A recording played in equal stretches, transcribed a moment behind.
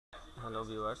Hello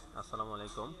viewers, আসসালামু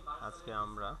আলাইকুম। আজকে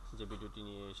আমরা যে ভিডিওটি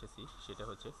নিয়ে এসেছি সেটা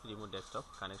হচ্ছে রিমোট ডেস্কটপ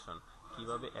কানেকশন।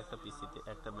 কিভাবে একটা পিসিতে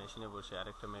একটা মেশিনে বসে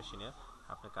আরেকটা মেশিনে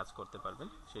আপনি কাজ করতে পারবেন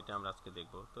সেটা আমরা আজকে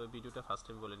দেখব। তো এই ভিডিওটা ফার্স্ট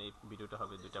টাইম বলেন, এই ভিডিওটা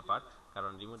হবে দুইটা পার্ট,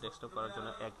 কারণ রিমোট ডেস্কটপ করার জন্য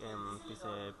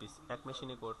এক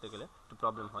মেশিনে করতে গেলে একটু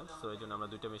প্রবলেম হয়। সো এই জন্য আমরা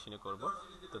দুইটা মেশিনে করব।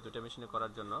 তো দুইটা মেশিনে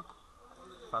করার জন্য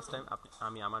ফার্স্ট টাইম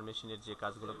আমি আমার মেশিনের যে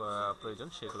কাজগুলো প্রয়োজন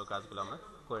সেগুলো কাজগুলো আমরা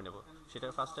করে নেব। সেটা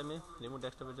ফার্স্ট টাইমে রিমোট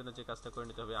ডেস্কটপের জন্য যে কাজটা করে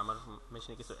নিতে হবে, আমার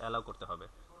মেশিনে কিছু অ্যালাউ করতে হবে।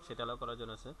 সেটা অ্যালাউ করার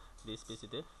জন্য আছে দিস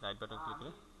পিসিতে রাইট বাটন ক্লিক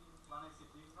করে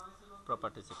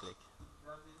প্রপার্টিসে ক্লিক।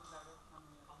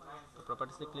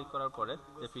 প্রপার্টিসে ক্লিক করার পরে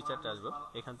যে ফিচারটা আসবে,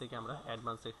 এখান থেকে আমরা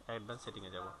অ্যাডভান্স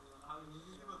সেটিংয়ে যাব।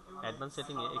 অ্যাডভান্স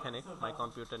সেটিংয়ে এখানে my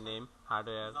computer name,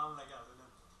 hardware,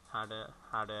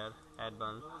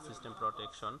 advance system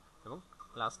protection এবং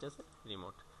লাস্টে আছে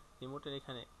রিমোটের।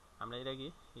 এখানে আমরা এর আগে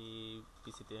এই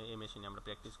পিসিতে এই মেশিনে আমরা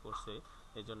প্র্যাকটিস করছি,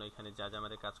 এই জন্য এখানে যা যা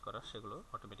আমাদের কাজ করা সেগুলো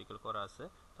অটোমেটিক্যাল করা আছে।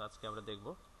 তো আজকে আমরা দেখব।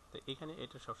 তো এখানে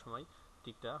এটা সবসময়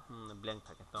টিকটা ব্ল্যাঙ্ক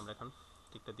থাকে, তো আমরা এখন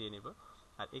টিকটা দিয়ে নেব।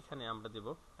 আর এখানে আমরা দেব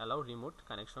allow remote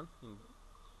connection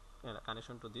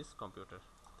to this computer.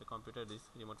 তো computer this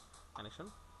remote connection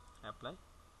apply.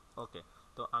 ওকে।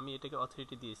 তো আমি এটাকে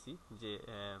অথরিটি দিয়েছি যে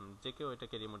যে কেউ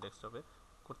এটাকে রিমোট ডেস্কটপে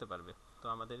করতে পারবে। তো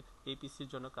আমাদের এই পিসির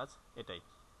জন্য কাজ এটাই।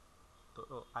 তো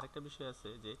আরেকটা বিষয় আছে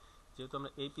যে যেহেতু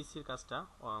আমরা এই পিসির কাজটা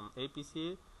এই পিসি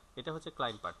এটা হচ্ছে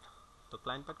ক্লায়েন্ট পার্ট। তো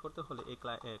ক্লায়েন্ট পার্ট করতে হলে এই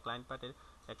ক্লায়েন্ট পার্টের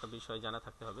একটা বিষয় জানা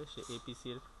থাকতে হবে, সে এই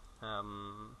পিসির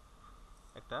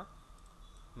একটা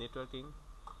নেটওয়ার্কিং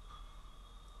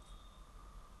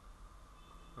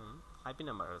আইপি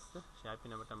নাম্বার আছে। সেই আইপি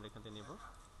নাম্বারটা আমরা এখান থেকে নেব।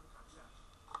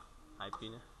 IP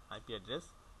address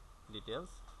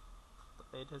details. তো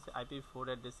এটা হচ্ছে IP4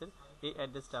 অ্যাড্রেসের, এই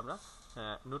অ্যাড্রেসটা আমরা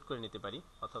নোট করে নিতে পারি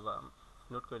অথবা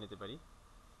নোট করে নিতে পারি।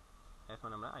 এখন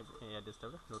আমরা এই অ্যাড্রেসটা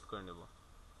নোট করে নেব।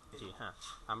 জি হ্যাঁ,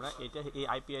 আমরা এই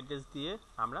আইপি অ্যাড্রেস দিয়ে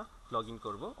আমরা লগ ইন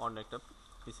করবো অন্য একটা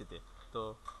পিসিতে। তো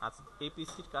আজ এই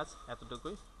পিসির কাজ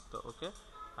এতটুকুই। তো ওকে,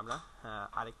 আমরা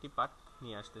আরেকটি পার্ট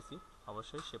নিয়ে আসতেছি,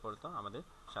 অবশ্যই সে পর্যন্ত আমাদের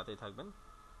সাথেই থাকবেন।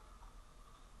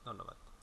 ধন্যবাদ।